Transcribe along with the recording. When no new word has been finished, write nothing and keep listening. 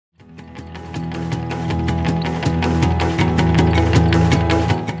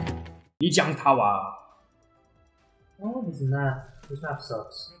Yijang Tower. Oh, this map. This map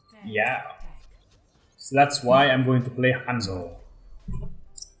sucks. Yeah. So that's why I'm going to play Hanzo.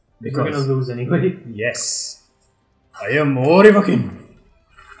 Because we're gonna lose anyway. Yes. I am Orivakin.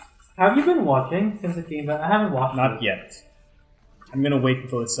 Have you been watching since it came back? I haven't watched it. Not yet. I'm gonna wait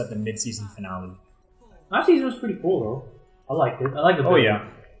until it's at the mid-season finale. Last season was pretty cool though. I liked it. I like the Oh yeah.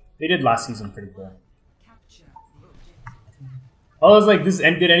 They did last season pretty cool. I was like,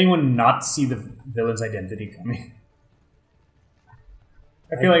 did anyone not see the villain's identity coming?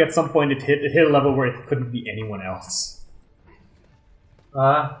 I feel like at some point it hit a level where it couldn't be anyone else.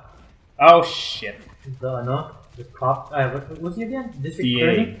 Oh shit. The cop. What was he again? District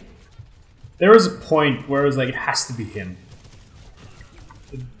DA. 30? There was a point where it was like, it has to be him.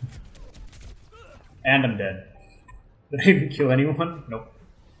 And I'm dead. Did I even kill anyone? Nope.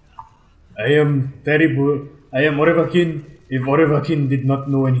 I am terrible. I am Orivakin if Orivakin did not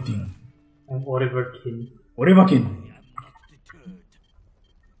know anything. I'm Orivakin. Orivakin.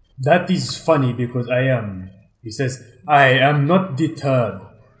 That is funny because I am. He says, I am not deterred.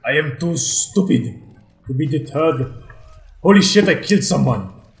 I am too stupid to be deterred. Holy shit, I killed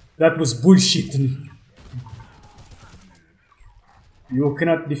someone. That was bullshit. You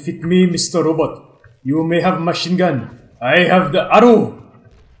cannot defeat me, Mr. Robot. You may have machine gun. I have the arrow.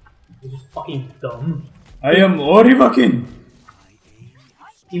 You're just fucking dumb. I am Orivakin.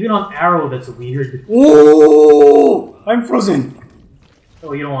 Even on arrow, that's weird. Oh, I'm frozen.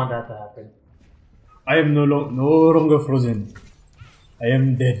 Oh, you don't want that to happen. I am no longer frozen. I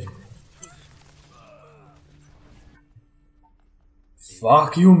am dead.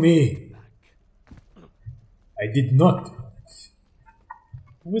 Fuck you, me. I did not.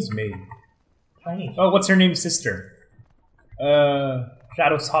 Who is May? Chinese. Oh, what's her name's sister?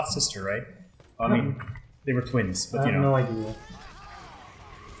 Shadow's hot sister, right? I mean, they were twins, but you know. I have no idea.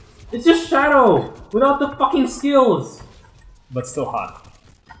 It's just Shadow! Without the fucking skills! But still hot.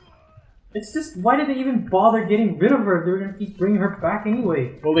 It's just, why did they even bother getting rid of her? They were gonna keep bringing her back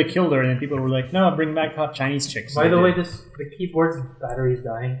anyway. Well, they killed her, and then people were like, no, bring back hot Chinese chicks. By the way, the keyboard's battery's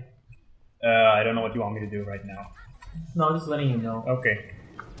dying. I don't know what you want me to do right now. No, I'm just letting you know. Okay.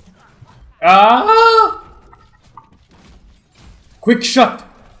 Ah! Quick shot!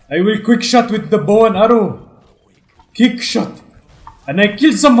 I will quick shot with the bow and arrow. Kick shot. And I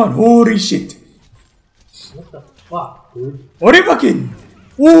killed someone. Holy shit. What the fuck, dude? Orivakin!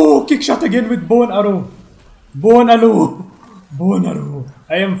 Oh, kick shot again with bow and arrow. Bow and arrow. Bow and arrow.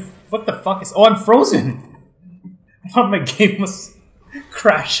 I am... What the fuck is... Oh, I'm frozen. I thought my game was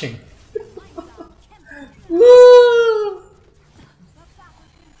crashing.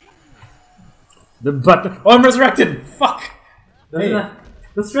 The button. Oh, I'm resurrected! Fuck! Doesn't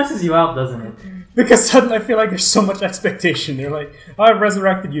that stresses you out, doesn't it? Because suddenly I feel like there's so much expectation. They're like, oh, I've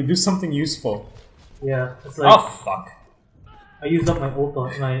resurrected you, do something useful. Yeah, it's like... Oh, fuck. I used up my ult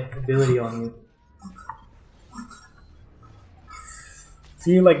on, my ability on you.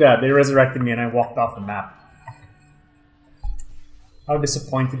 See, like that, they resurrected me and I walked off the map. How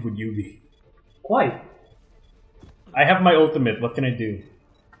disappointed would you be? Quite. I have my ultimate, what can I do?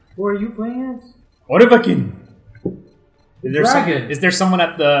 Who are you playing as? Orivakin! Dragon! Is there someone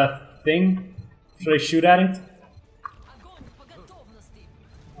at the thing? Should I shoot at it?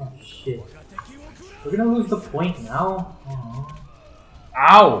 Oh shit. We're gonna lose the point now? Aww.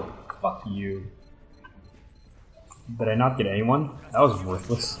 Ow! Fuck you. Did I not get anyone? That was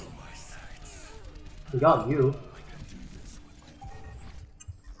worthless. We got you.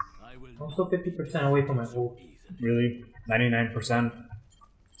 I'm still 50% away from my ult. Really? 99%?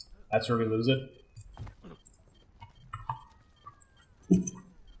 That's where we lose it?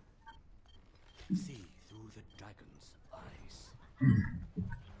 See through the dragon's eyes.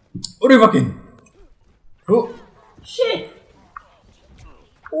 Orivakin! Oh! Shit!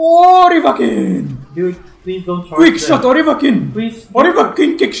 Orivakin! Dude, please don't charge Quick them. shot, Orivakin! Please.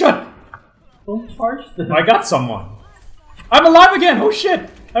 Orivakin, kick shot! Don't charge them. I got someone. I'm alive again! Oh shit!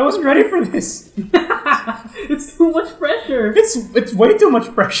 I wasn't ready for this! It's too much pressure! It's way too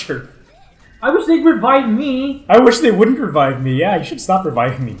much pressure. I wish they'd revive me! I wish they wouldn't revive me. Yeah, you should stop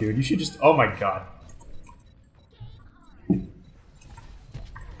reviving me, dude. You should just... Oh my god.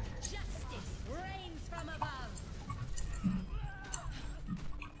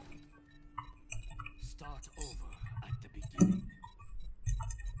 Start over at the beginning.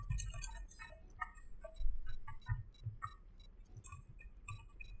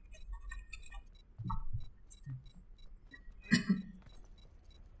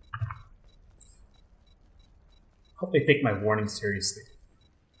 Hope they take my warning seriously.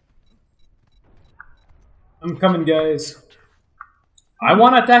 I'm coming, guys. I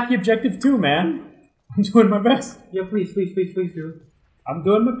want to attack the objective too, man. I'm doing my best. Yeah, please do. I'm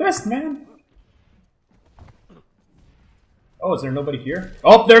doing my best, man. Oh, is there nobody here?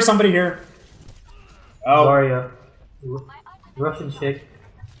 Oh, there's somebody here. Oh, Zarya. Russian chick.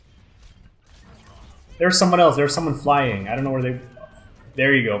 there's someone else. There's someone flying. I don't know where they...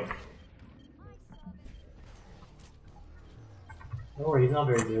 There you go. Don't worry, he's not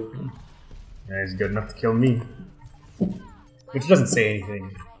very good. Yeah, he's good enough to kill me. Which doesn't say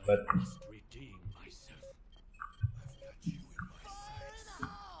anything, but... Redeem myself.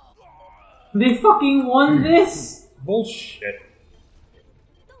 They fucking won this! Bullshit.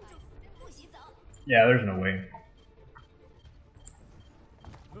 Yeah, there's no way.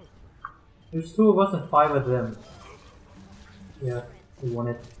 There's 2 of us and 5 of them. Yeah, we won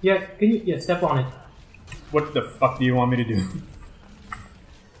it. Yeah, can you step on it? What the fuck do you want me to do?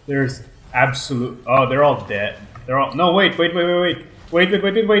 There's absolute... Oh, they're all dead. They're all... No, wait. Wait.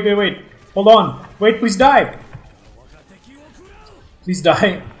 Hold on. Wait, please die. Please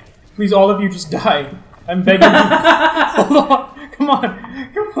die. Please, all of you, just die. I'm begging you. Hold on. Come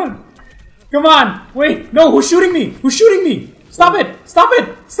on. Come on. Wait. No, who's shooting me? Who's shooting me? Stop it.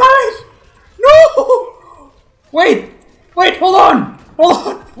 No. Wait. Hold on.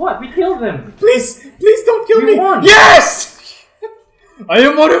 What? We killed them! Please don't kill me. Won. Yes. I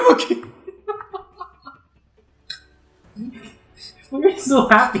am Orevaki. We're so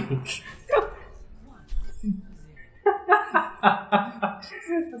happy!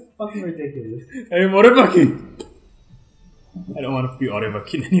 That's fucking ridiculous. I am Orevaki. I don't want to be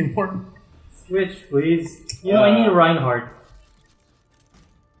Orevaki anymore. Switch, please. You know, I need a Reinhardt.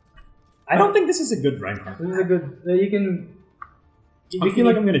 I don't think this is a good Reinhardt. This is a good... you can... I feel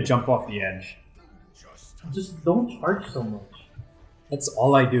like I'm gonna jump off the edge. Just don't charge so much. That's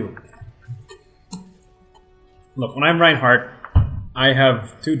all I do. Look, when I'm Reinhardt, I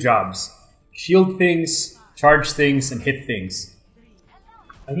have 2 jobs. Shield things, charge things, and hit things.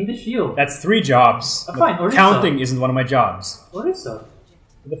 I need a shield. That's 3 jobs. Fine, Orisa. Counting isn't one of my jobs. Orisa.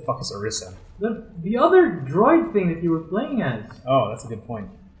 Who the fuck is Orisa? The other droid thing that you were playing as. Oh, that's a good point.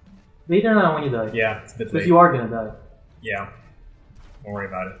 Later on when you die. Yeah, it's a bit Because late. you are gonna die. Yeah. Don't worry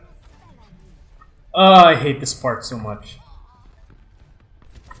about it. I hate this part so much.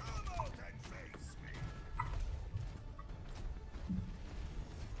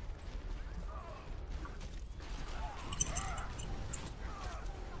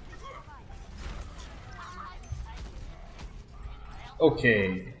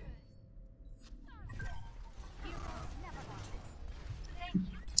 Okay.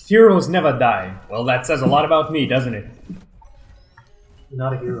 Heroes never die. Well, that says a lot about me, doesn't it? You're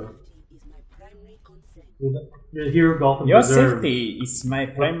not a hero. You're the hero Gotham Your deserves. safety is my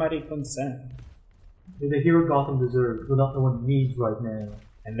primary concern. You're the hero Gotham deserves, without no one needs right now.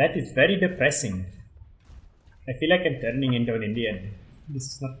 And that is very depressing. I feel like I'm turning into an Indian. This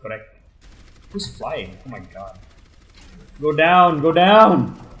is not correct. Who's flying? Oh my god. Go down, go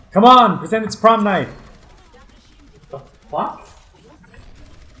down! Come on, pretend it's prom night! The fuck?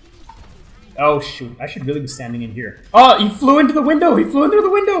 Oh shoot, I should really be standing in here. Oh, he flew into the window! He flew into the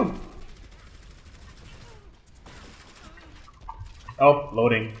window! Oh,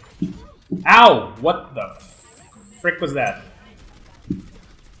 loading. Ow! What the frick was that?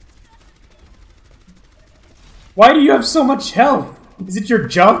 Why do you have so much health? Is it your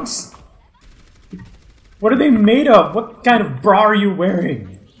jugs? What are they made of? What kind of bra are you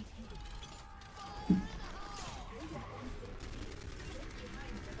wearing?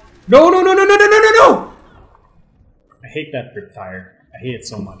 No, no, no, no, no, no, no, no, no! I hate that rip tire. I hate it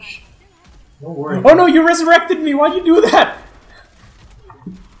so much. Don't worry. Oh no, you resurrected me! Why'd you do that?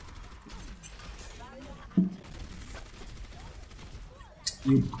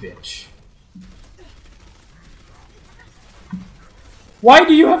 You bitch. Why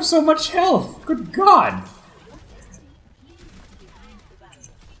do you have so much health? Good God!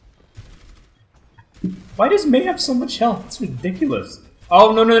 Why does May have so much health? It's ridiculous.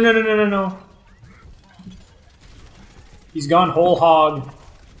 Oh, no, no, no, no, no, no, no. He's gone whole hog.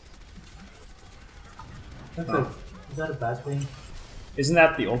 Is that a bad thing? Isn't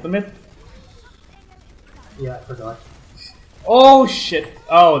that the ultimate? Yeah, I forgot. Oh, shit.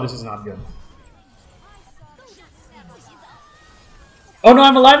 Oh, this is not good. Oh no,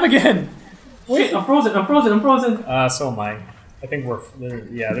 I'm alive again! Wait, I'm frozen, I'm frozen, I'm frozen! So am I. I think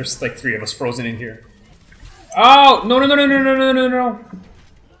yeah, there's like 3 of us frozen in here. Oh! No, no, no, no, no, no, no, no, no!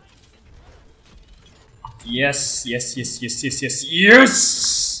 Yes, yes, yes, yes, yes, yes,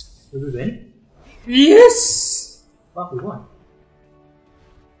 yes! Did we win? Yes! Fuck, we won.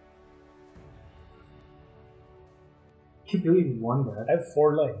 You really won that. I have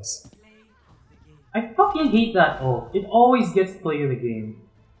 4 legs. I fucking hate that ult. It always gets play of the game.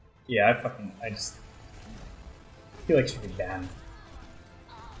 Yeah, I just feel like she should be banned.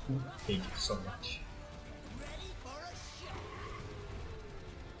 I hate you so much.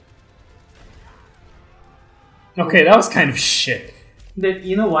 Okay, that was kind of shit.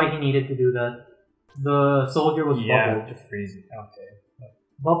 You know why he needed to do that? The soldier was bubbled. To freeze it. Okay.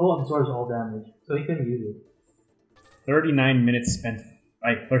 Bubble absorbs all damage, so he couldn't use it. 39 minutes spent.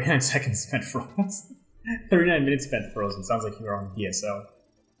 39 seconds spent frozen. 39 minutes spent frozen. Sounds like you were on DSL.